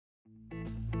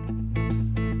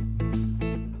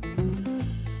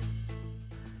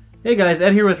Hey guys,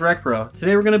 Ed here with RecPro.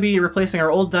 Today we're going to be replacing our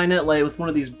old dinette light with one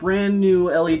of these brand new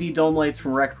LED dome lights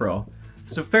from RecPro.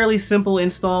 It's a fairly simple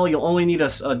install. You'll only need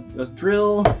a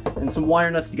drill and some wire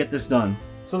nuts to get this done.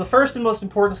 So the first and most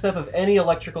important step of any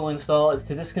electrical install is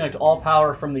to disconnect all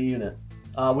power from the unit.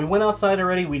 We went outside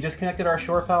already, we disconnected our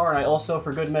shore power, and I also,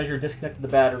 for good measure, disconnected the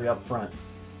battery up front.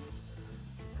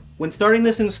 When starting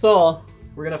this install,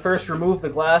 we're going to first remove the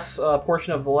glass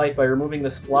portion of the light by removing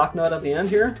this lock nut at the end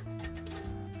here.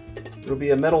 It'll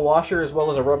be a metal washer as well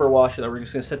as a rubber washer that we're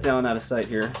just going to set down out of sight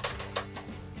here.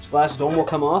 This glass dome will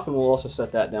come off and we'll also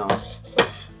set that down.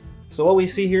 So what we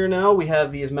see here now, we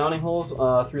have these mounting holes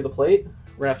through the plate.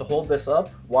 We're going to have to hold this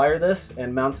up, wire this,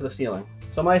 and mount to the ceiling.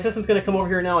 So my assistant's going to come over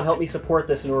here now and help me support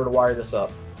this in order to wire this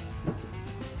up.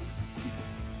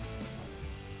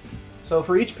 So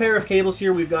for each pair of cables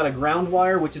here, we've got a ground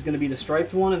wire, which is going to be the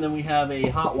striped one, and then we have a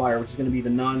hot wire, which is going to be the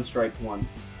non-striped one.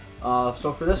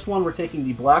 So for this one, we're taking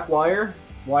the black wire,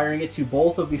 wiring it to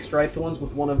both of these striped ones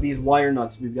with one of these wire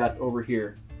nuts we've got over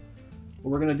here.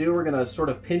 What we're going to do, we're going to sort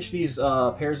of pinch these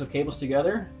pairs of cables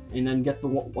together and then get the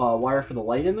wire for the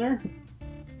light in there.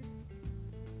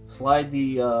 Slide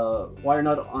the wire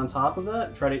nut on top of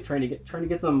that. Trying to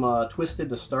get them twisted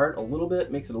to start a little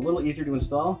bit. Makes it a little easier to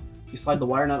install. If you slide the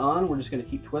wire nut on, we're just going to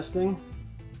keep twisting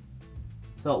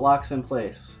until it locks in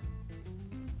place.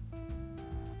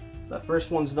 That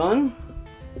first one's done.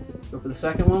 Go for the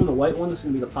second one, the white one. This is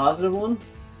going to be the positive one.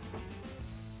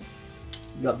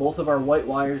 We've got both of our white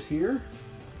wires here.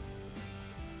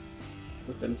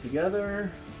 Put them together.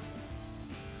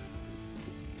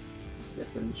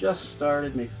 Get them just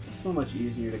started. Makes it so much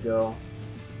easier to go.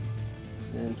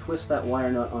 And twist that wire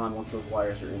nut on once those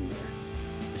wires are in there.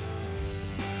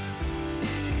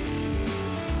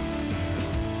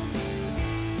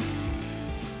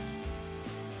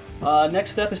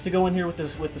 Next step is to go in here with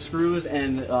the screws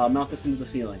and mount this into the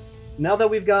ceiling. Now that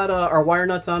we've got our wire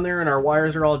nuts on there and our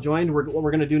wires are all joined, what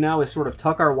we're going to do now is sort of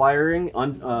tuck our wiring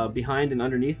behind and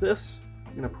underneath this.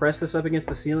 I'm going to press this up against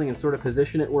the ceiling and sort of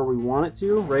position it where we want it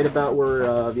to, right about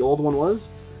where the old one was.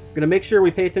 We're going to make sure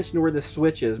we pay attention to where this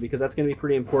switch is, because that's going to be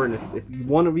pretty important. If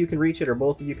one of you can reach it or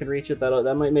both of you can reach it,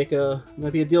 that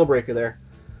might be a deal breaker there.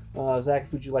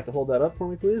 Zach, would you like to hold that up for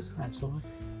me, please? Absolutely.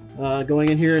 Going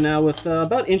in here now with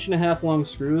about 1.5 inch long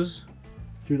screws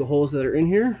through the holes that are in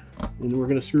here, and then we're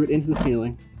going to screw it into the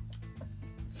ceiling.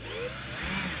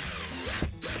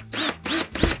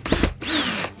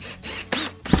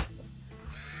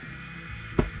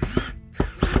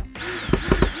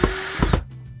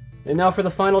 And now for the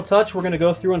final touch, we're going to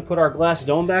go through and put our glass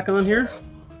dome back on here.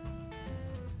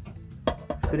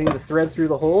 Fitting the thread through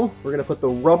the hole, we're going to put the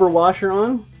rubber washer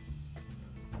on,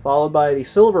 followed by the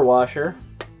silver washer.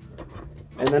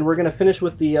 And then we're going to finish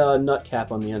with the nut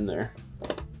cap on the end there.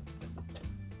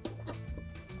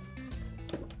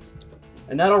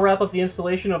 And that'll wrap up the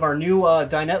installation of our new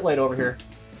dinette light over here.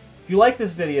 If you like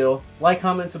this video, like,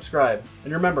 comment, and subscribe.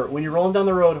 And remember, when you're rolling down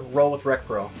the road, roll with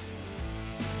RecPro.